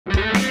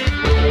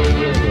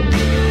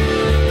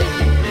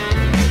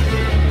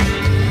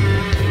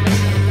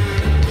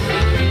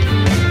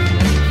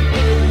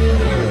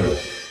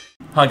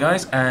Hi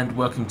guys, and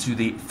welcome to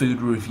the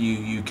Food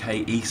Review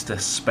UK Easter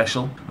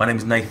special. My name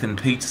is Nathan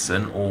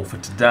Peterson, or for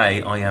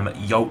today I am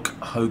Yolk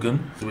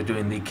Hogan. So we're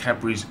doing the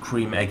Cadbury's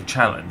Creme Egg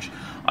Challenge.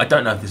 I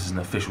don't know if this is an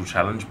official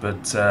challenge,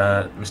 but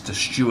Mr.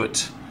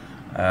 Stuart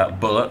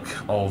Bullock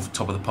of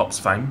Top of the Pops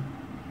fame,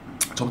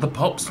 Top of the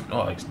Pops?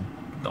 Oh, it's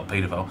not a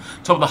paedophile.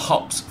 Top of the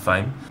Hops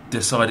fame,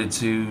 decided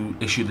to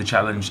issue the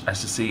challenge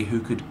as to see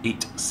who could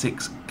eat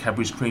 6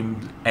 Cadbury's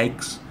Creme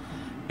Eggs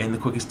in the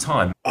quickest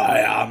time. I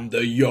am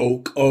the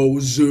Yolk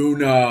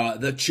Ozuna,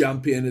 the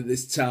champion of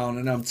this town,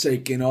 and I'm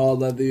taking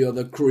all of the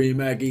other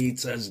cream egg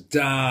eaters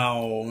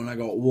down. I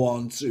got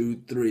 1,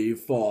 2, 3,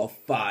 4,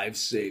 5,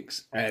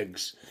 6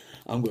 eggs.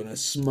 I'm going to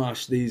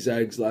smash these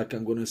eggs like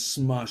I'm going to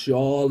smash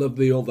all of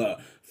the other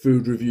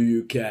Food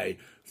Review UK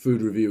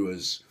food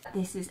reviewers.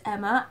 This is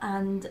Emma,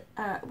 and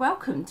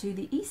welcome to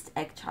the Easter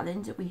egg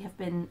challenge that we have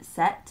been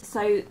set.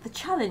 So the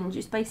challenge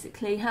is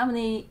basically how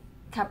many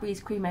Cadbury's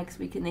cream eggs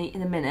we can eat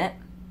in a minute.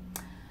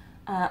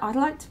 I'd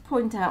like to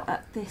point out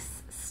at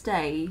this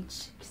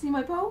stage, see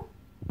my bowl?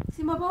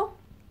 See my bowl?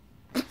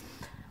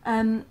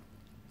 No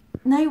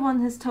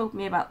one has told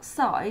me about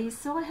size,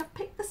 so I have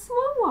picked the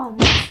small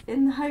ones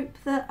in the hope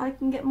that I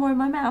can get more in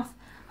my mouth.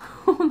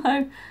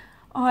 Although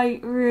I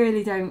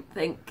really don't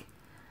think.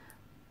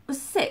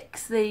 Was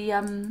 6 the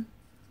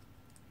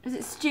was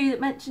it Stu that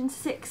mentioned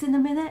 6 in a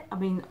minute? I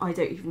mean, I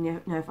don't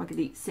even know if I could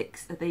eat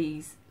 6 of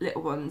these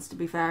little ones, to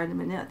be fair, in a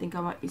minute. I think I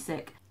might be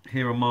sick.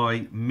 Here are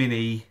my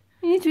mini...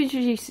 You need to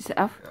introduce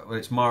yourself. Well,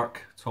 it's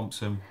Mark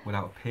Thompson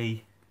without a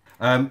P.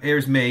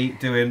 Here's me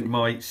doing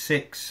my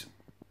 6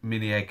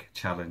 mini egg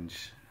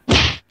challenge.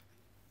 It's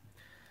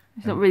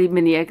not really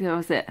mini egg though,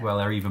 is it? Well,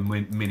 they're even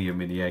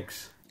mini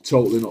eggs.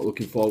 Totally not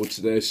looking forward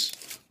to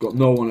this. Got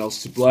no one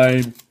else to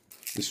blame.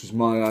 This was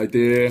my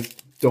idea.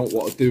 Don't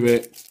want to do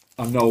it.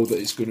 I know that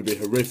it's going to be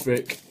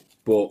horrific,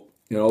 but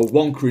you know,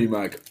 1 cream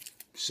egg.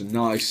 It's a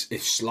nice,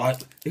 if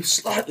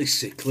slightly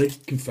sickly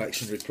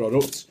confectionery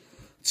product.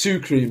 2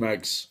 cream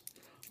eggs.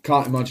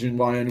 Can't imagine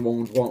why anyone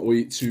would want to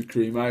eat 2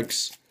 cream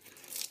eggs.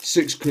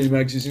 6 cream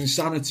eggs is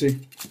insanity.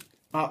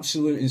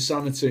 Absolute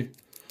insanity.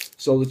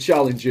 So the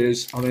challenge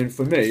is, I mean,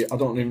 for me, I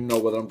don't even know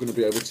whether I'm going to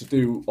be able to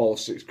do all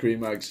 6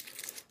 cream eggs,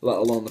 let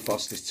alone the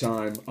fastest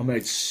time. I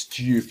made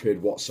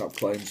stupid WhatsApp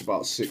claims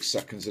about 6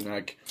 seconds an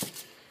egg.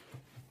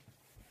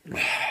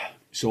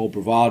 It's all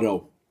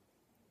bravado.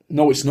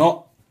 No, it's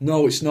not.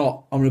 No, it's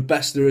not. I'm the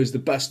best there is, the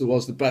best there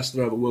was, the best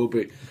there ever will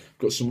be.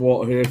 Got some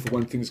water here for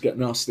when things get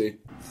nasty.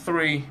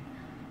 3,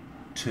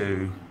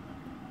 2,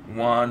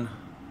 1.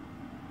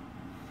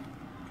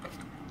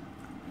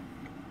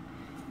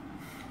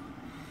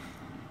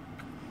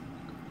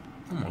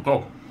 Oh my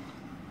god.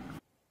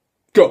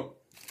 Go!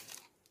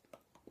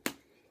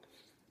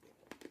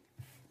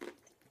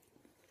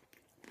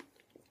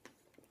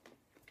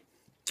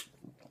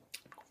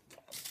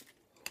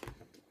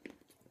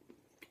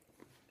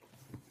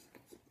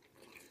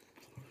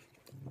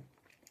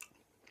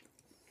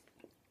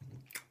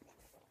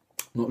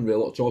 Not going to be a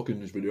lot of talking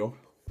in this video.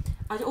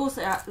 I'd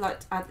also like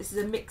to add, this is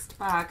a mixed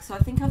bag, so I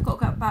think I've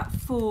got about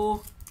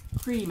 4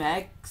 cream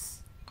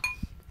eggs.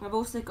 I've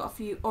also got a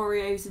few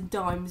Oreos and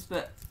Dimes,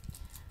 but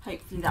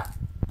hopefully that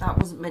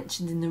wasn't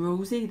mentioned in the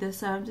rules either,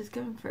 so I'm just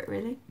going for it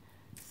really.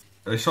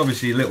 It's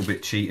obviously a little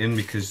bit cheating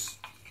because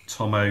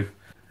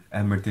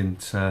Emma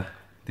didn't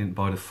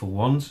buy the full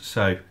ones,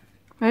 so...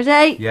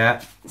 Ready?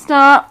 Yeah.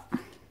 Start.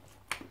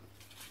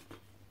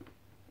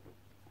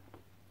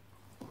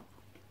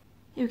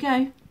 Here we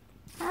go.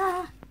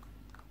 Ah.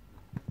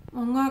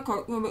 I'm going to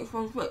go mix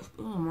one switch.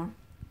 Oh man.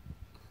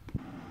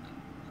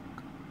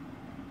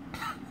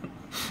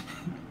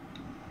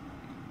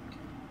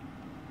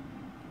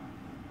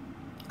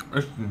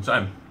 It's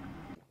insane.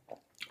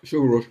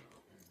 Sugar rush.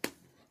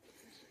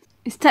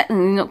 It's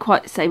technically not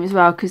quite the same as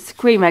well because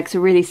cream eggs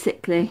are really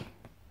sickly.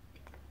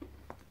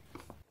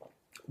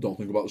 Don't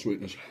think about the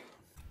sweetness.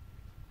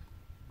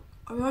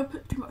 If I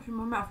put too much in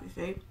my mouth, you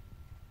see,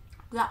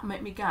 that'll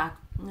make me gag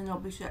and then I'll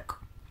be sick.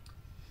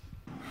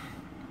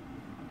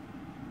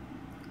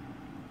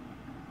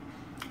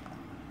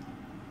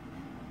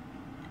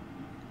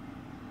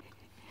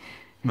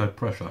 No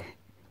pressure.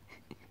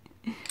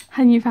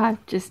 And you've had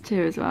just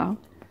 2 as well.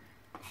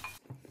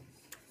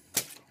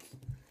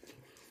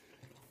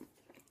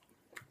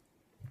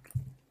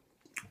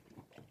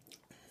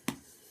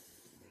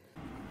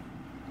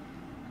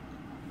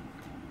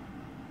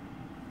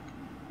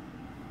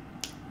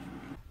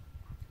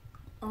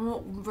 I'm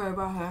not very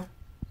bad here.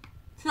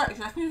 30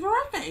 seconds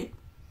already.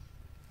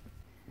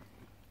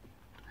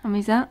 How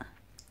many's that?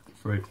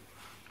 3.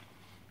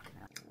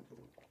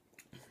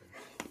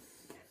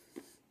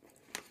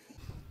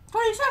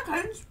 20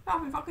 seconds?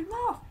 That'll be fucking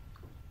enough.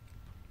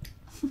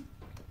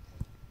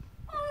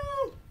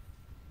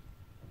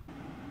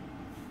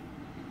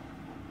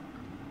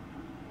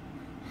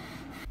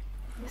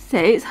 See,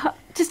 it's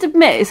just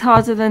admit it's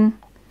harder than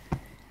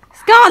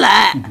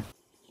Scarlett.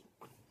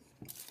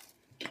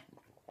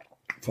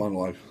 Fine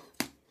life.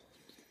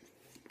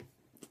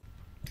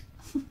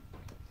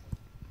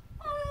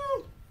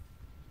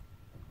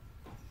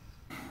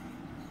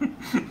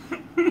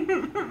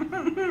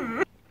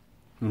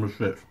 Number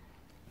 6.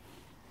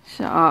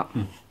 Shut up.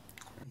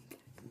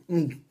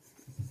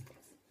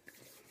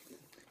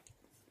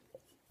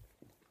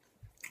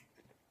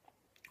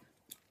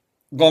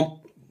 Go on.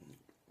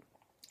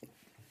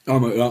 I'll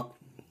make that.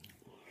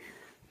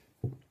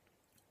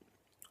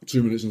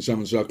 2 minutes and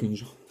 7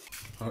 seconds.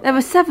 There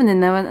were 7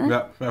 in there, weren't there?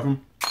 Yeah,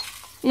 7.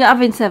 Yeah,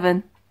 having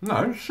 7.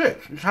 No,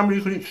 6. It's how many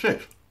you can eat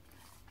 6.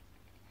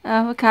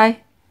 Oh,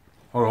 okay.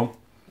 Hold on.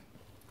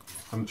 I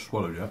haven't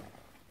swallowed yet.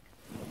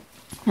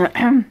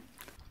 7.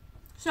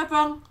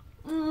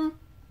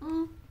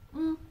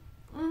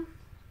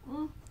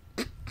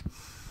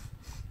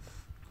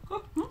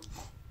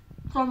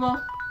 Come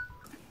on.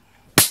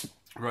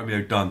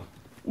 Romeo done.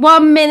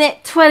 1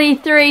 minute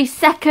 23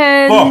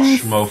 seconds.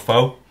 Bosh,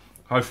 mofo.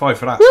 High five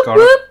for that, Whoop,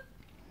 Scarlett. whoop.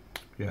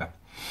 Yeah.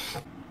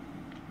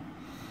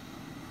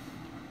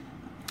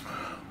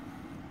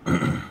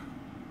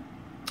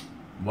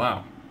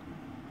 Wow.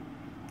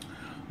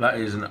 That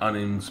is an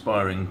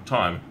uninspiring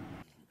time.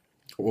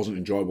 It wasn't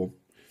enjoyable.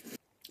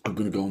 I'm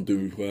going to go and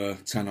do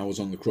 10 hours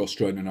on the cross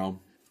trainer now.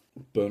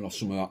 Burn off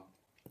some of that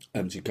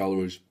empty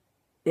calories.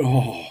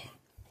 Oh,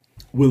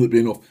 will it be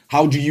enough?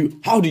 How do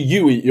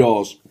you eat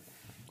yours?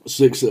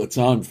 6 at a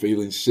time,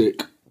 feeling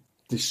sick.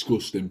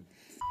 Disgusting.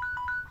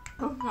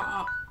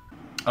 I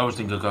was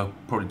thinking I'll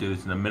probably do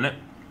this in a minute.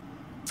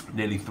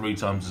 Nearly 3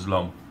 times as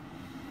long.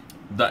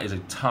 That is a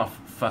tough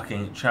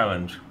fucking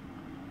challenge.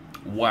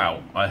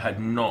 Wow, I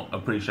had not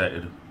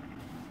appreciated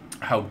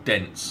how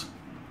dense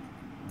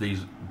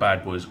these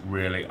bad boys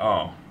really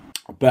are.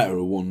 I better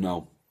have won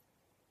now.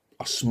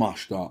 I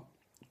smashed that.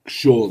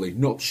 Surely.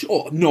 No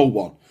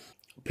one.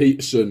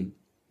 Peterson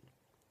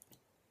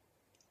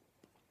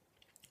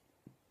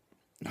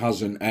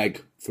has an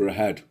egg for a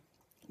head.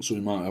 So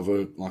he might have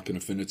an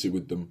affinity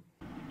with them.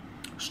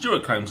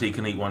 Stuart claims he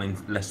can eat one in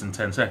less than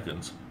 10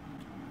 seconds.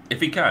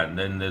 If he can,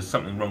 then there's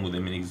something wrong with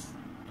him and he's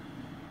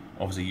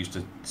obviously used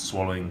to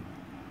swallowing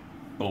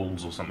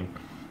balls or something.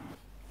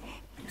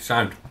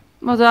 Sound.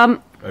 Well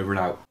done. Over and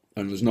out.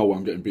 And there's no way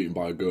I'm getting beaten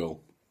by a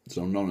girl.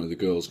 So none of the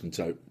girls can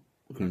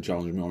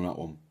challenge me on that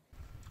one.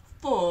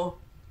 4.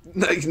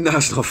 No,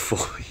 that's not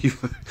 4. You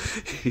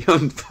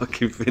haven't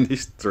fucking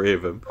finished 3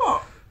 of them.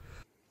 What?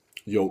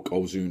 Yoke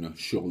Ozuna,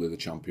 surely the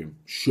champion.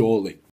 Surely.